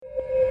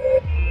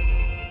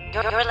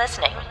You're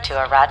listening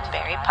to a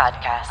Roddenberry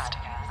podcast.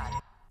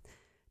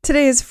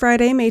 Today is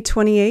Friday, May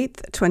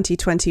 28th,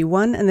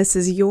 2021, and this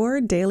is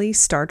your daily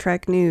Star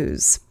Trek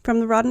news from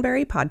the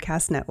Roddenberry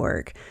Podcast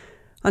Network.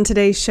 On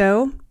today's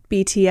show,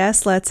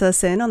 BTS lets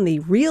us in on the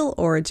real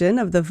origin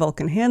of the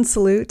Vulcan hand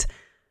salute.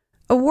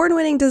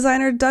 Award-winning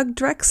designer Doug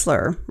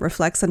Drexler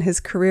reflects on his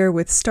career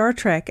with Star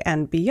Trek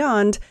and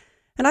beyond,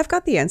 and I've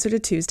got the answer to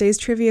Tuesday's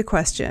trivia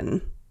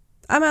question.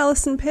 I'm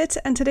Allison Pitt,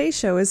 and today's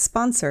show is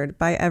sponsored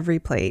by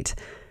EveryPlate.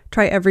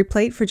 Try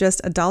EveryPlate for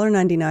just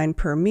 $1.99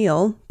 per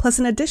meal, plus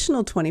an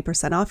additional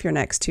 20% off your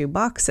next 2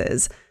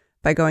 boxes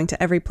by going to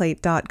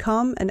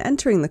everyplate.com and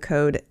entering the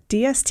code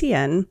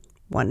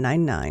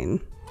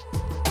DSTN199.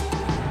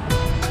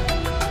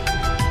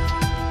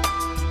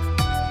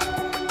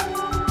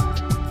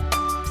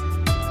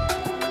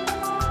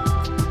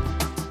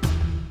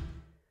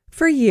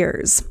 For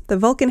years, the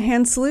Vulcan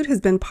hand salute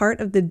has been part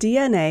of the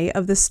DNA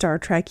of the Star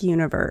Trek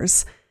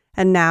universe.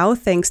 And now,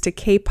 thanks to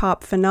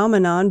K-pop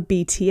phenomenon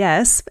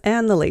BTS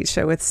and The Late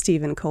Show with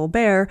Stephen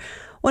Colbert,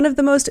 one of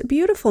the most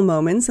beautiful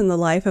moments in the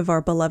life of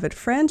our beloved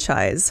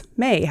franchise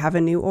may have a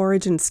new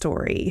origin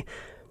story.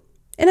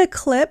 In a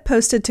clip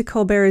posted to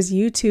Colbert's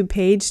YouTube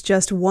page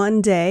just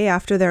one day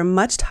after their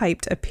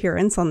much-hyped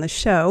appearance on the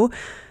show,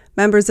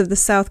 members of the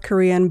South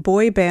Korean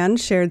boy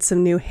band shared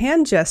some new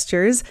hand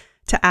gestures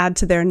to add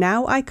to their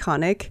now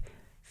iconic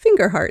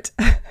finger heart.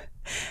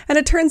 And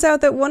it turns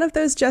out that one of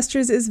those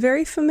gestures is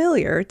very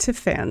familiar to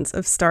fans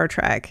of Star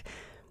Trek.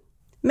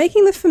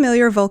 Making the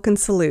familiar Vulcan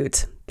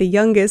salute, the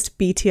youngest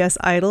BTS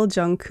idol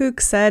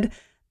Jungkook said,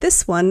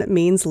 "This one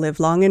means live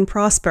long and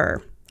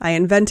prosper. I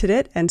invented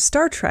it and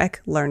Star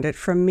Trek learned it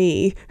from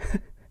me."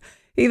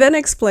 He then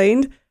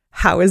explained,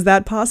 how is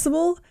that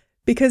possible?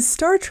 Because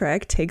Star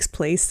Trek takes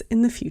place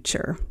in the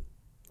future.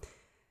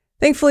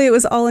 Thankfully, it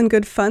was all in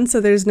good fun,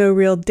 so there's no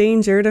real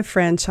danger to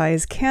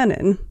franchise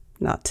canon.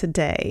 Not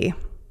today.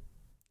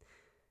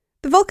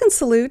 The Vulcan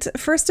salute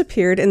first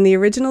appeared in the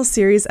original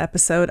series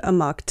episode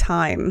Amok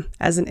Time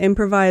as an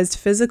improvised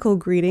physical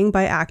greeting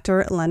by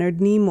actor Leonard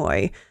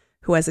Nimoy,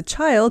 who as a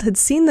child had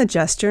seen the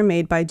gesture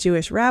made by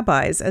Jewish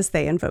rabbis as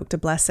they invoked a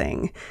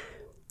blessing.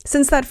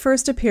 Since that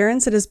first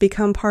appearance, it has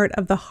become part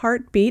of the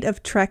heartbeat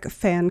of Trek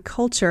fan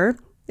culture.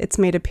 It's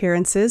made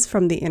appearances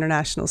from the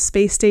International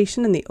Space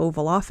Station and the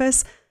Oval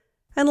Office,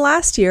 and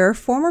last year,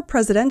 former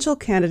presidential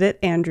candidate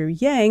Andrew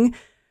Yang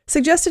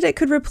suggested it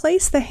could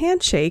replace the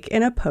handshake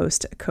in a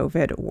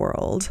post-COVID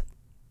world.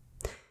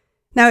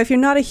 Now, if you're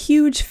not a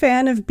huge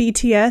fan of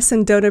BTS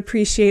and don't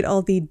appreciate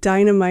all the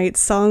dynamite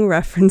song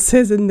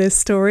references in this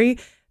story,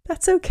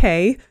 that's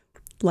okay.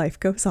 Life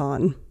goes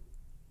on.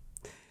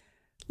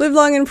 Live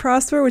long and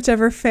prosper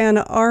whichever fan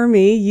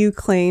army you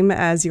claim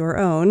as your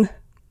own.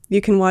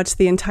 You can watch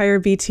the entire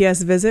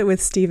BTS visit with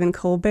Stephen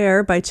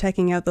Colbert by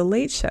checking out The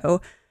Late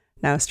Show,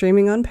 now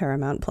streaming on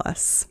Paramount+.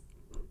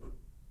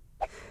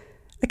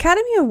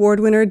 Academy Award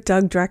winner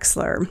Doug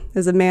Drexler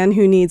is a man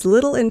who needs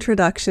little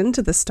introduction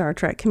to the Star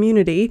Trek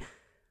community.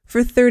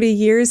 For 30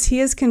 years, he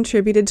has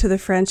contributed to the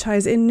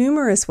franchise in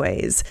numerous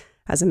ways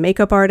as a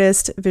makeup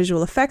artist,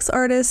 visual effects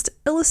artist,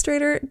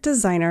 illustrator,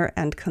 designer,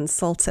 and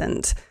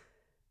consultant.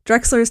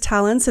 Drexler's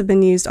talents have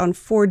been used on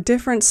 4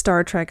 different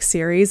Star Trek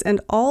series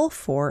and all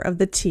 4 of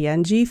the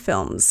TNG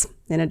films,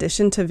 in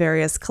addition to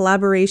various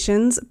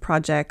collaborations,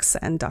 projects,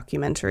 and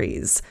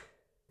documentaries.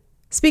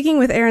 Speaking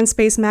with Air and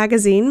Space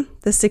magazine,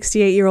 the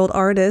 68-year-old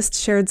artist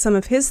shared some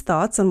of his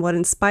thoughts on what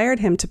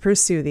inspired him to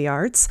pursue the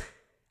arts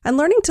and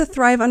learning to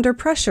thrive under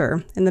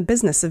pressure in the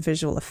business of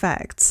visual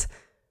effects.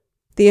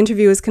 The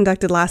interview was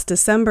conducted last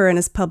December and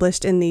is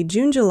published in the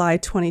June-July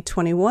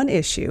 2021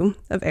 issue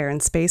of Air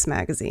and Space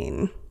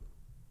magazine.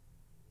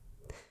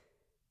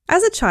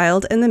 As a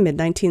child in the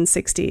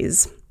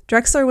mid-1960s,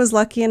 Drexler was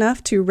lucky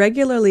enough to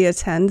regularly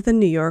attend the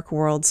New York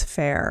World's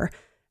Fair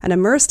and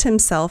immersed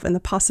himself in the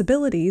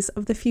possibilities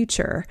of the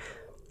future.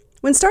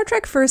 When Star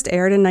Trek first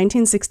aired in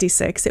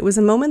 1966, it was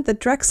a moment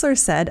that Drexler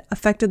said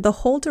affected the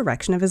whole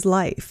direction of his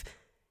life.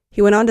 He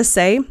went on to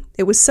say,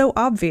 it was so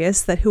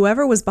obvious that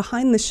whoever was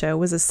behind the show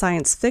was a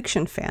science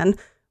fiction fan,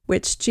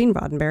 which Gene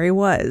Roddenberry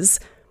was.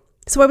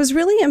 So I was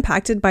really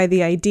impacted by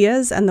the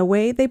ideas and the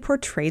way they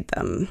portrayed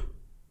them.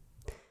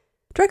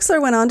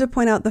 Drexler went on to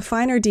point out the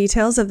finer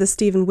details of the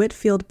Stephen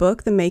Whitfield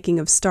book, The Making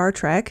of Star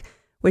Trek,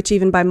 which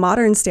even by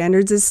modern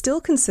standards is still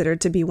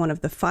considered to be one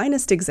of the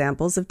finest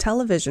examples of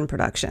television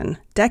production,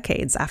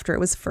 decades after it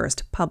was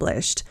first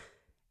published.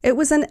 It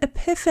was an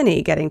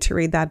epiphany getting to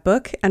read that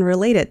book and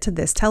relate it to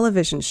this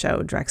television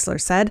show,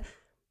 Drexler said.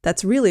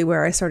 That's really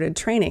where I started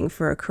training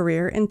for a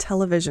career in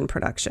television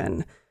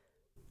production.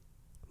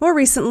 More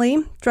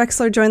recently,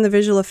 Drexler joined the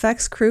visual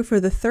effects crew for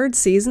the 3rd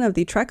season of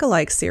the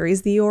Trek-alike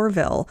series The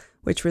Orville,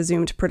 which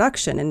resumed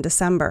production in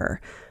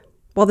December.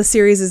 While the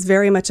series is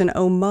very much an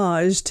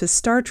homage to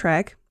Star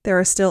Trek, there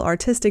are still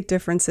artistic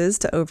differences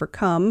to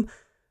overcome.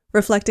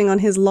 Reflecting on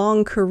his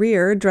long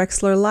career,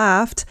 Drexler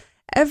laughed,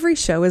 "Every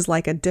show is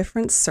like a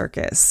different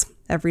circus.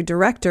 Every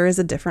director is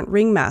a different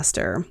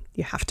ringmaster.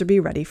 You have to be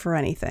ready for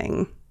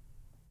anything."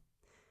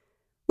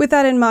 With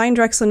that in mind,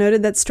 Drexler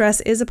noted that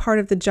stress is a part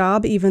of the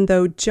job, even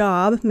though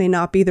job may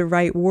not be the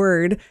right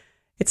word.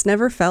 It's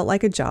never felt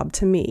like a job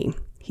to me,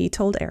 he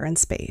told Air and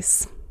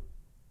Space.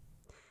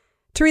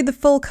 To read the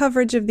full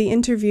coverage of the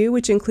interview,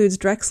 which includes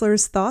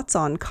Drexler's thoughts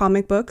on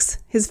comic books,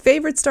 his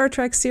favorite Star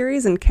Trek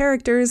series and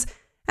characters,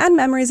 and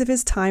memories of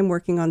his time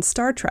working on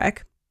Star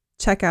Trek,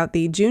 check out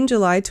the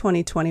June-July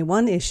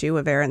 2021 issue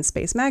of Air and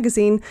Space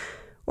magazine,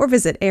 or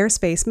visit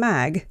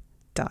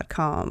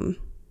airspacemag.com.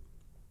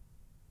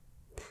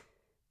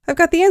 I've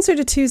got the answer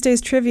to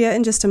Tuesday's trivia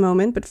in just a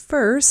moment, but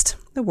first,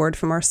 a word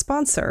from our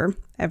sponsor,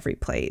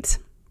 EveryPlate.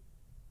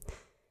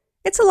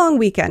 It's a long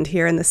weekend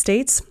here in the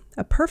States,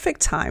 a perfect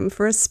time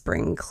for a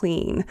spring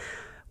clean.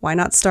 Why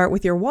not start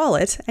with your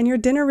wallet and your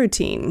dinner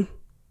routine?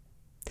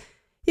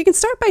 You can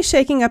start by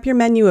shaking up your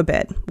menu a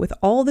bit with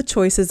all the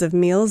choices of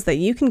meals that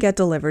you can get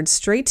delivered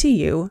straight to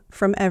you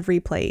from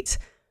EveryPlate.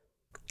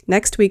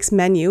 Next week's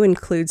menu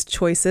includes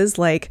choices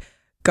like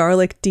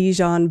garlic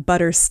Dijon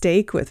butter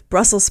steak with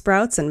Brussels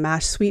sprouts and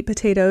mashed sweet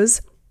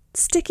potatoes,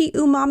 sticky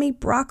umami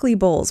broccoli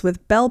bowls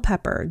with bell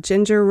pepper,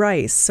 ginger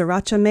rice,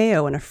 sriracha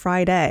mayo, and a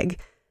fried egg,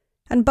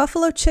 and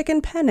buffalo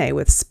chicken penne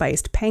with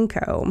spiced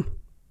panko.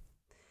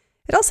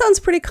 It all sounds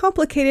pretty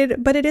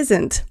complicated, but it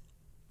isn't.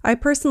 I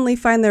personally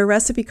find their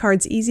recipe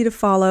cards easy to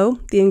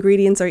follow, the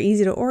ingredients are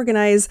easy to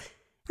organize,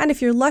 and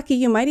if you're lucky,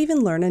 you might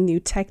even learn a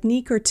new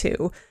technique or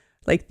two,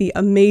 like the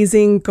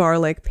amazing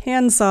garlic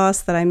pan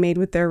sauce that I made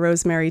with their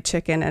rosemary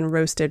chicken and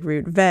roasted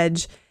root veg.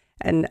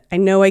 And I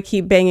know I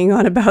keep banging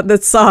on about the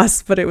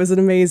sauce, but it was an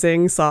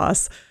amazing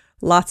sauce.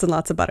 Lots and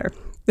lots of butter.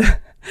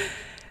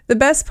 The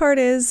best part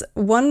is,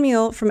 one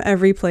meal from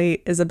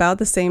EveryPlate is about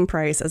the same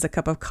price as a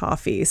cup of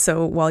coffee,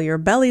 so while your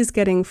belly's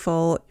getting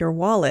full, your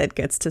wallet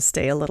gets to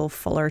stay a little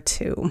fuller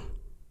too.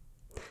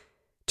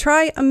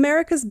 Try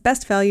America's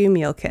Best Value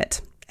Meal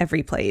Kit,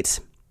 EveryPlate.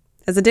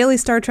 As a daily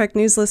Star Trek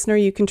news listener,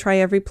 you can try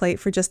EveryPlate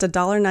for just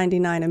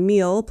 $1.99 a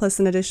meal, plus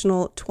an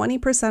additional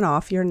 20%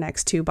 off your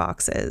next 2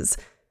 boxes.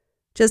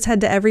 Just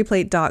head to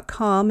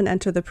everyplate.com and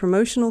enter the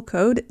promotional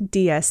code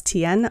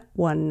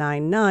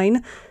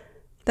DSTN199.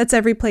 That's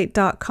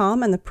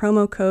everyplate.com and the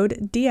promo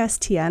code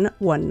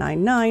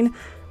DSTN199.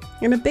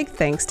 And a big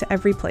thanks to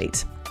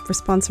EveryPlate for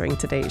sponsoring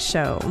today's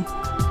show.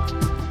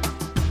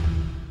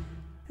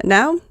 And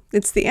now,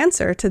 it's the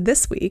answer to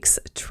this week's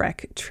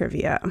Trek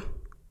Trivia.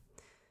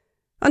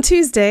 On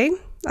Tuesday,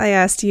 I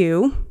asked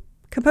you,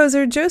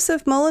 composer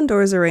Joseph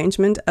Mullendorf's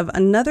arrangement of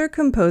another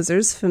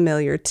composer's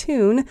familiar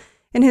tune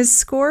in his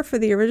score for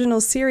the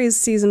original series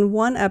Season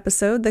 1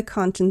 episode The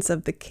Conscience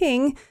of the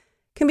King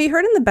can be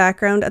heard in the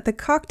background at the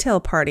cocktail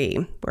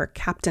party where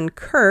Captain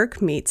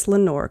Kirk meets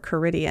Lenore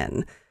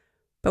Caridian.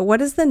 But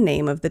what is the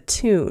name of the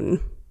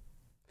tune?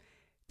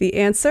 The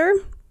answer,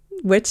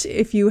 which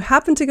if you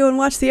happen to go and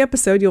watch the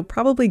episode you'll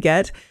probably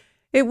get,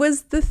 it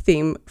was the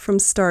theme from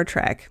Star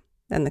Trek,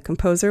 and the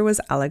composer was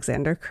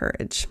Alexander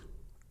Courage.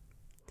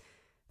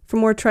 For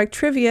more Trek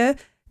trivia,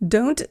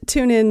 don't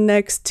tune in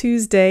next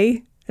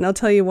Tuesday, and I'll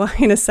tell you why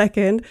in a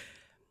second.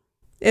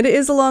 It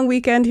is a long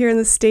weekend here in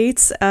the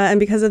States, and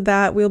because of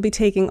that, we'll be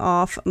taking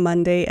off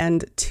Monday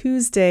and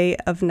Tuesday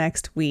of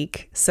next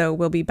week. So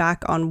we'll be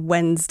back on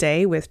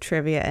Wednesday with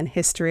trivia and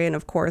history, and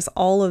of course,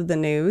 all of the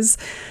news.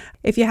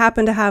 If you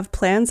happen to have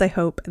plans, I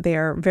hope they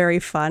are very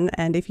fun,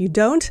 and if you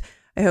don't,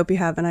 I hope you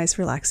have a nice,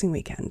 relaxing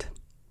weekend.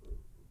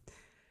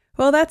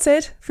 Well, that's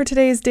it for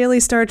today's daily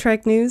Star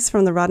Trek news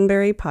from the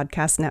Roddenberry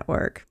Podcast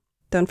Network.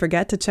 Don't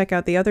forget to check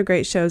out the other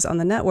great shows on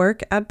the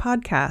network at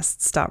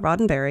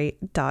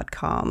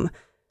podcasts.roddenberry.com.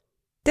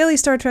 Daily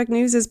Star Trek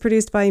News is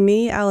produced by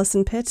me,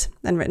 Allison Pitt,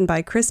 and written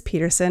by Chris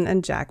Peterson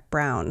and Jack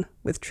Brown,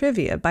 with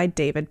trivia by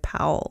David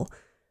Powell.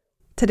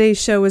 Today's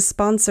show is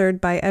sponsored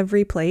by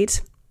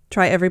EveryPlate.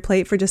 Try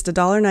EveryPlate for just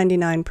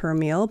 $1.99 per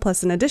meal,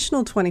 plus an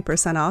additional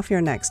 20% off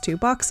your next 2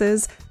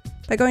 boxes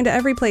by going to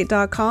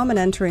everyplate.com and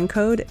entering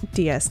code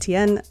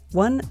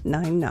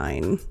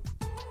DSTN199.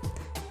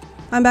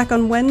 I'm back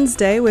on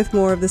Wednesday with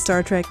more of the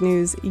Star Trek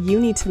news you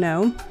need to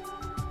know.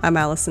 I'm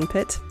Allison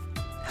Pitt.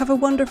 Have a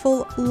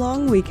wonderful,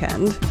 long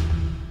weekend,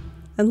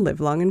 and live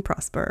long and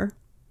prosper.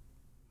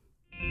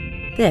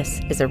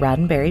 This is a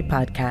Roddenberry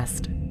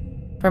podcast.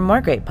 For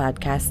more great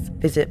podcasts,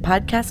 visit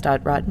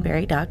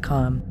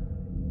podcast.roddenberry.com.